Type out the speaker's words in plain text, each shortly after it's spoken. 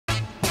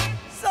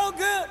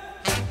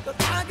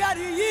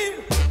got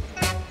you.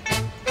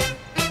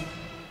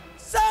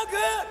 So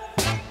good,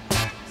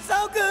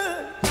 so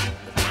good.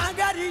 I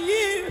got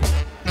you.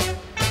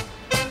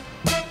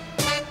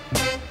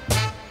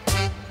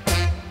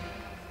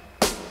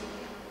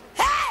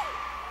 Hey!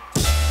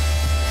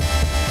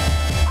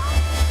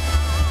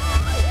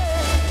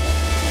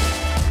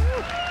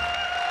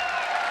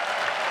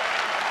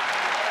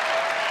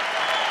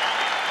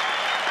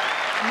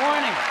 Good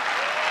morning.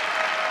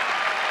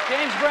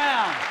 James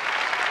Brown.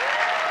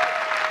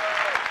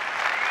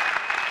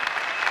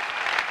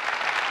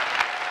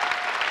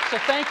 So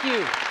thank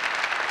you.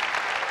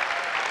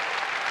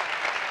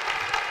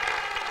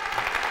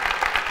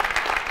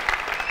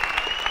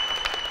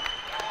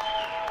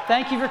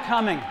 Thank you for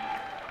coming.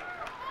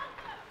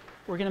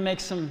 We're going to make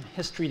some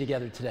history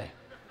together today.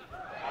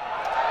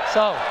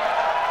 So,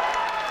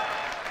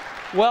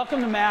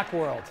 welcome to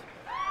Macworld.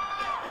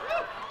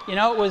 You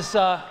know, it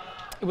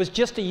was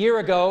just a year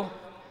ago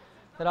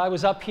that I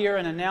was up here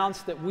and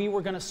announced that we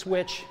were going to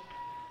switch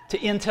to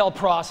Intel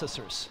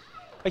processors.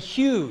 A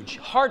huge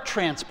heart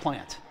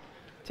transplant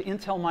to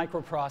Intel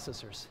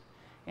microprocessors.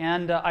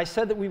 And I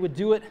said that we would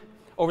do it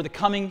over the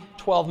coming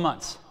 12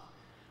 months.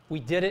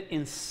 We did it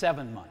in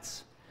 7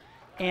 months.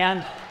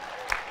 And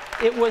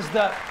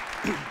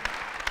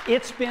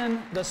it's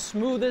been the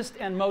smoothest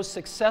and most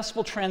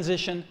successful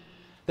transition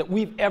that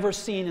we've ever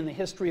seen in the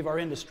history of our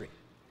industry.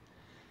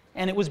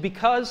 And it was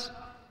because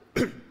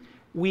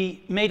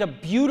we made a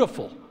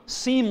beautiful,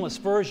 seamless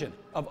version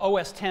of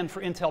OS X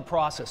for Intel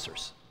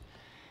processors.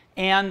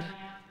 And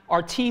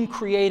our team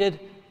created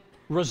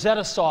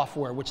Rosetta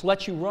software, which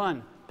lets you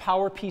run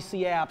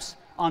PowerPC apps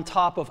on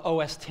top of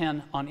OS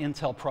X on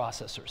Intel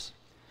processors.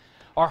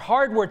 Our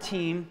hardware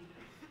team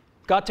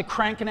got to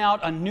cranking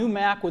out a new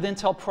Mac with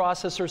Intel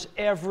processors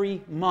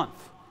every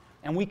month.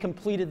 And we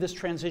completed this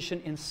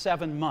transition in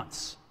 7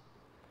 months.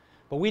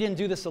 But we didn't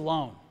do this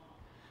alone.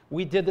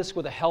 We did this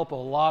with the help of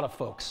a lot of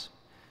folks.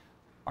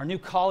 Our new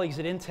colleagues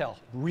at Intel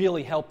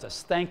really helped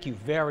us. Thank you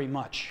very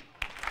much.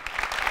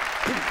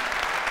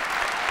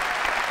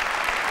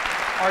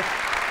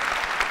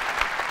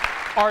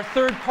 Our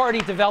third-party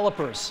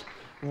developers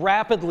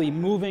rapidly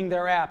moving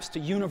their apps to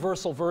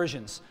universal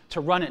versions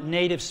to run at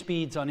native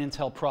speeds on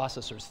Intel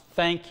processors.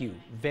 Thank you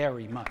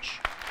very much.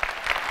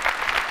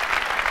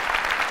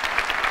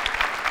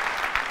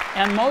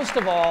 And most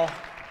of all,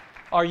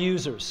 our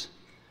users.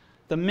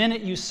 The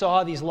minute you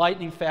saw these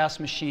lightning-fast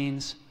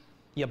machines,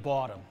 you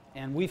bought them.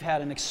 And we've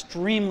had an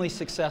extremely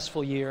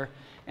successful year,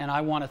 and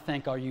I want to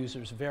thank our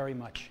users very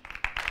much.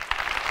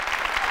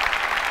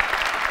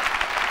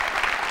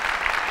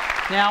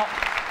 Now,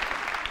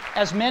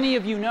 as many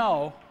of you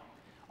know,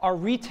 our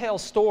retail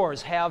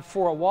stores have,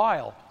 for a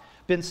while,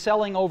 been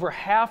selling over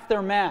half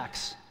their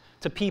Macs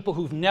to people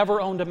who've never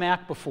owned a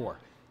Mac before,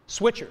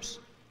 switchers.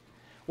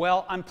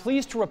 Well, I'm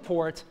pleased to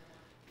report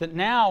that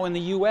now in the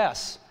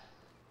US,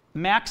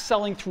 Macs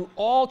selling through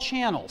all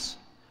channels,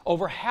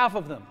 over half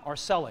of them are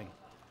selling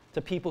to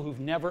people who've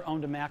never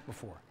owned a Mac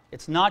before.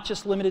 It's not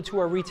just limited to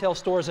our retail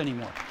stores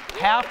anymore.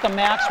 Half the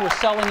Macs we're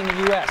selling in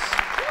the US.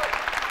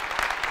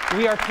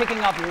 We are picking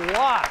up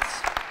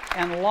lots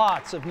and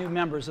lots of new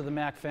members of the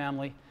Mac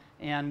family,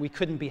 and we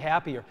couldn't be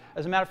happier.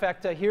 As a matter of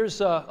fact,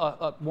 here's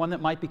one that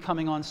might be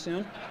coming on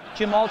soon.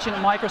 Jim Olchin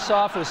at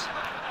Microsoft was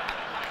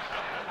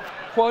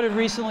quoted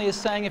recently as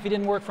saying if he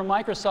didn't work for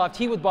Microsoft,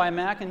 he would buy a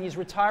Mac, and he's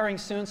retiring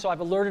soon, so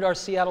I've alerted our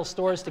Seattle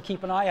stores to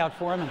keep an eye out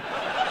for him and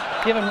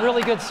give him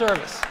really good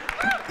service.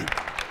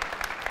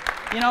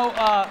 You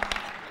know,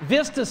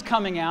 Vista's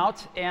coming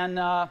out, and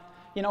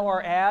you know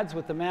our ads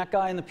with the Mac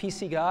guy and the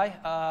PC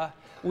guy.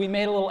 We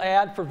made a little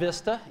ad for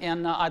Vista,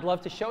 and I'd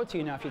love to show it to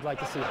you now if you'd like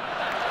to see it.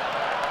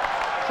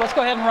 So let's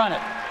go ahead and run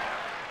it.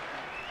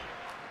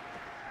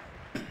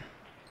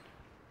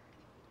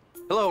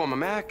 Hello, I'm a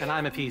Mac. And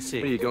I'm a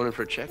PC. Are you going in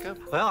for a checkup?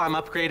 Well, I'm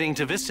upgrading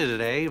to Vista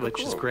today,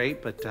 which is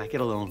great, but I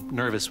get a little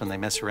nervous when they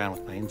mess around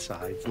with my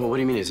insides. Well, what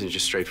do you mean? Isn't it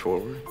just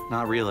straightforward?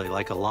 Not really.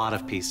 Like a lot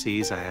of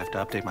PCs, I have to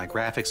update my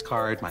graphics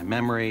card, my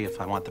memory. If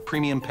I want the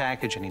premium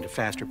package, I need a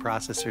faster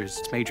processors.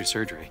 It's major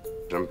surgery.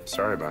 I'm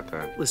sorry about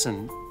that.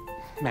 Listen,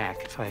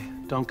 Mac, if I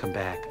don't come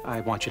back, I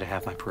want you to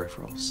have my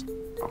peripherals.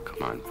 Oh,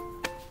 come on.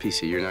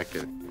 PC, you're not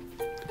good.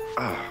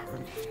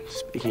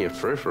 Speaking of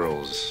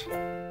peripherals...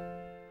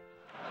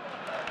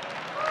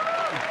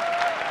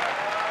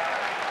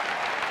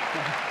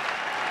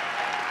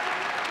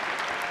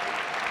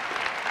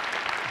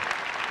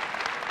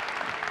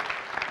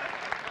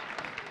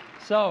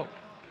 So,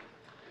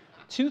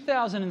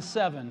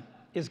 2007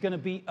 is going to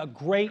be a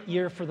great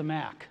year for the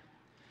Mac.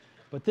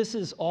 But this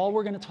is all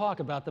we're going to talk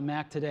about the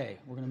Mac today.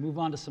 We're going to move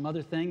on to some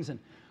other things, and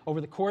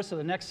over the course of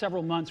the next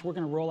several months, we're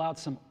going to roll out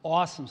some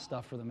awesome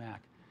stuff for the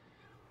Mac.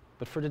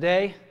 But for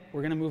today,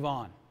 we're going to move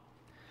on.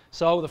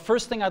 So the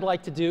first thing I'd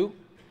like to do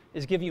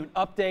is give you an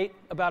update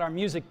about our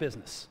music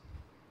business.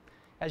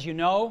 As you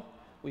know,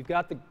 we've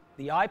got the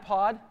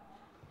iPod,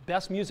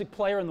 best music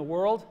player in the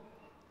world.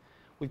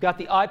 We've got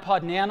the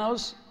iPod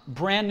Nanos,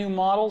 brand new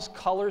models,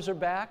 colors are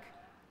back.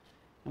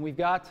 And we've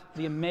got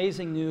the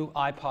amazing new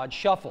iPod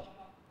Shuffle.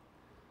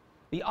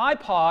 The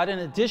iPod, in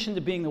addition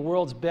to being the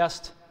world's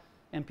best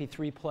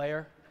MP3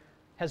 player,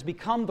 has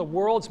become the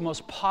world's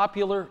most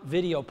popular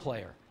video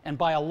player, and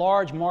by a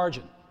large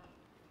margin.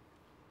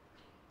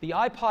 The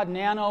iPod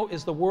Nano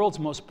is the world's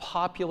most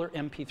popular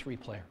MP3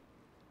 player,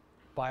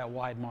 by a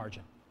wide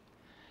margin.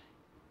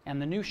 And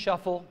the new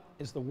Shuffle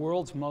is the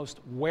world's most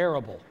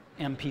wearable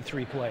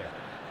MP3 player.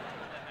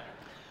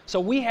 So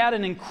we had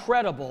an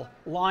incredible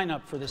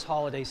lineup for this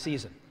holiday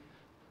season,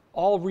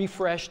 all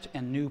refreshed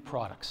and new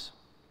products.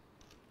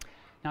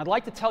 Now, I'd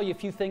like to tell you a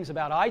few things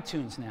about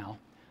iTunes now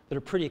that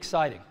are pretty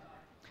exciting.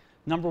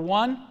 Number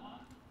one,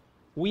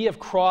 we have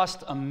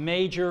crossed a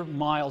major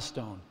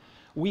milestone.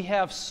 We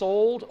have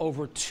sold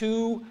over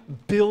 2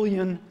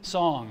 billion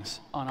songs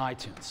on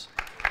iTunes.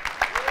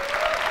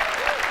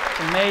 It's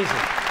amazing.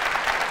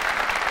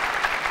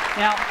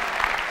 Now,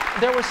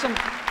 there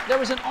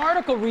was an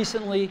article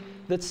recently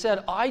that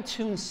said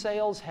iTunes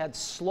sales had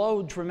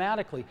slowed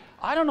dramatically.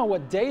 I don't know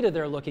what data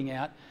they're looking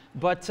at,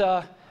 but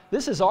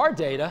this is our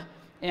data.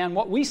 And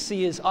what we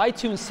see is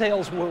iTunes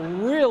sales were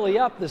really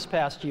up this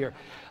past year.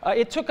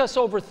 It took us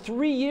over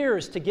 3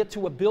 years to get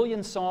to 1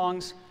 billion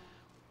songs.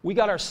 We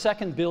got our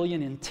second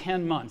billion in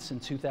 10 months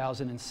in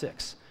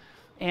 2006.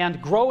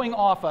 And growing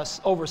off us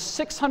over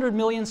 600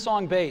 million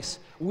song base,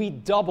 we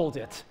doubled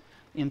it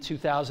in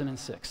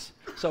 2006.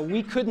 So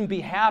we couldn't be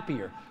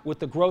happier with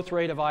the growth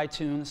rate of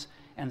iTunes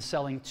and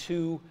selling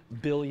 2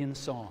 billion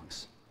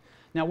songs.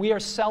 Now we are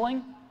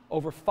selling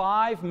over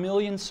 5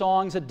 million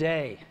songs a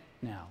day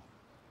now.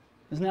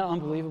 Isn't that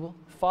unbelievable?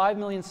 5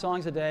 million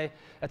songs a day.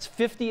 That's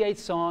 58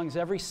 songs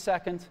every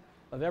second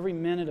of every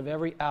minute of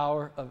every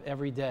hour of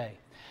every day.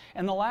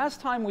 And the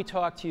last time we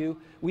talked to you,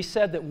 we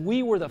said that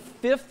we were the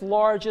 5th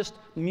largest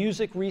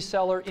music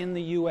reseller in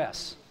the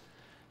US.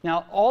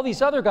 Now, all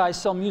these other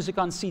guys sell music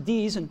on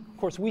CDs, and of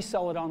course we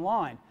sell it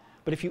online.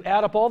 But if you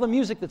add up all the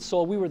music that's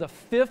sold, we were the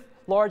 5th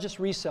largest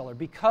reseller.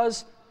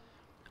 Because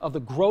of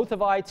the growth of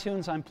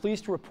iTunes, I'm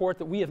pleased to report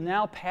that we have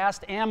now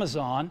passed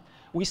Amazon.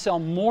 We sell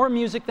more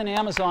music than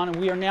Amazon, and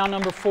we are now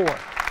number 4.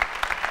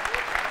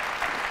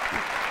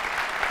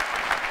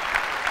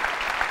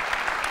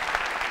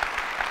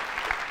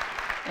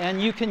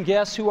 And you can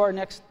guess who our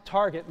next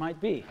target might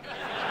be.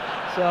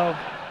 So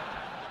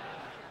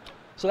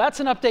that's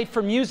an update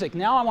for music.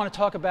 Now I want to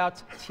talk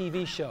about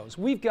TV shows.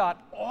 We've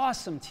got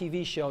awesome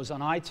TV shows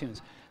on iTunes.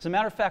 As a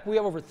matter of fact, we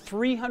have over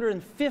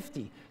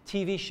 350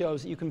 TV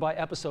shows that you can buy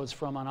episodes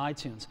from on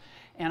iTunes.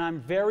 And I'm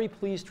very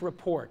pleased to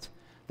report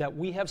that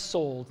we have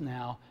sold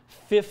now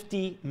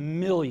 50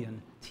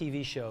 million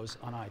TV shows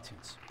on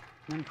iTunes.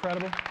 Isn't that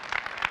incredible?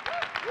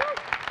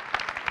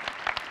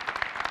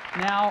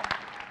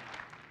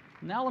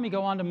 Now let me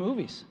go on to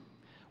movies.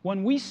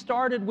 When we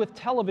started with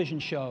television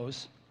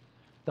shows,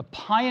 the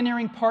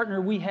pioneering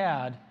partner we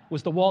had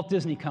was the Walt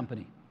Disney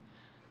Company.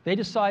 They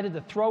decided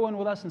to throw in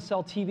with us and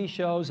sell TV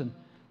shows, and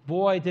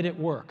boy, did it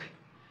work.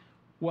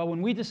 Well,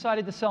 when we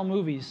decided to sell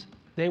movies,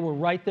 they were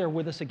right there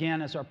with us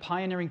again as our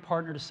pioneering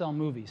partner to sell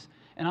movies.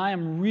 And I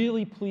am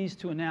really pleased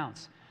to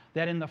announce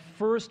that in the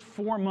first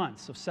 4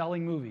 months of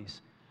selling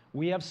movies,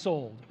 we have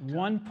sold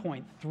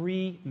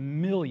 1.3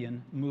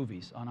 million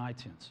movies on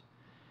iTunes,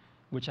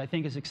 which I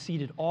think has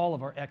exceeded all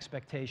of our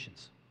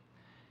expectations.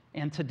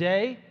 And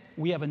today,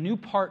 we have a new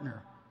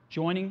partner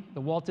joining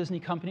the Walt Disney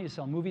Company to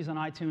sell movies on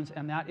iTunes,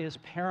 and that is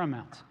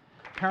Paramount.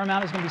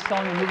 Paramount is going to be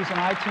selling their movies on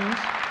iTunes.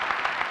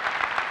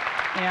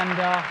 And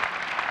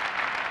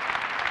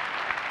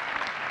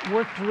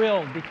we're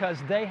thrilled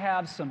because they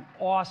have some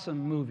awesome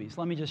movies.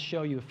 Let me just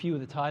show you a few of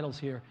the titles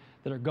here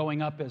that are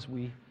going up as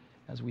we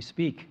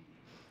speak.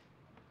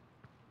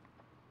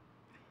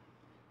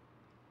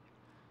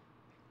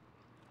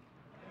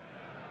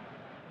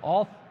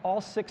 All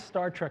 6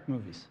 Star Trek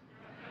movies.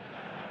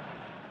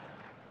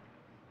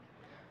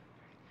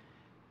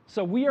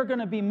 So we are going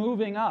to be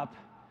moving up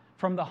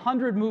from the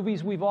 100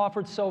 movies we've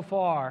offered so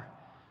far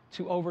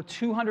to over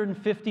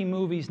 250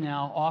 movies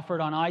now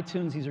offered on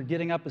iTunes. These are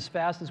getting up as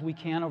fast as we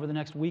can over the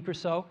next week or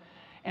so.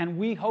 And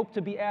we hope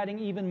to be adding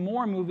even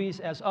more movies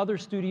as other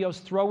studios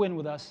throw in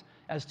with us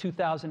as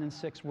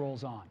 2006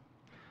 rolls on.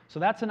 So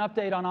that's an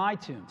update on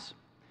iTunes.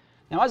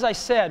 Now, as I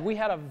said, we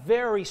had a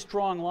very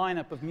strong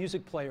lineup of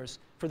music players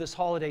for this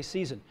holiday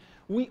season.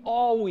 We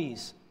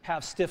always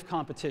have stiff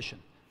competition.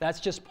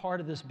 That's just part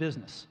of this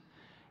business.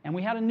 And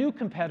we had a new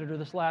competitor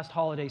this last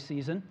holiday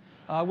season,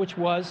 which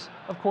was,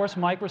 of course,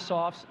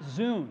 Microsoft's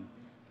Zune.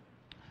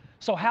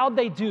 So how'd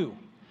they do?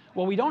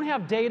 Well, we don't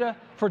have data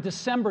for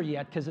December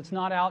yet because it's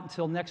not out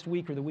until next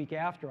week or the week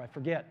after, I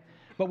forget.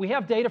 But we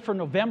have data for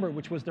November,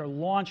 which was their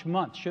launch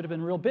month. Should have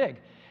been real big.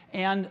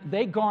 And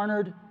they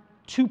garnered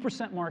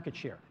 2% market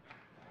share.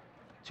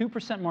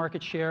 2%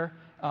 market share.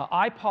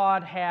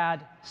 iPod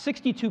had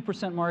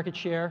 62% market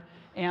share,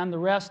 and the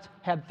rest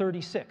had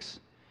 36%.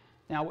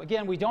 Now,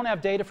 again, we don't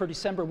have data for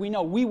December. We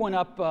know we went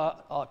up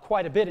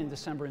quite a bit in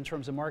December in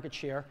terms of market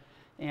share,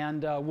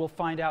 and we'll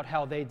find out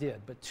how they did.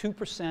 But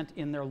 2%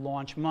 in their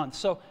launch month.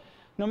 So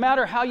no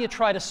matter how you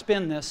try to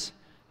spin this,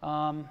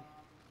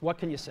 what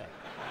can you say?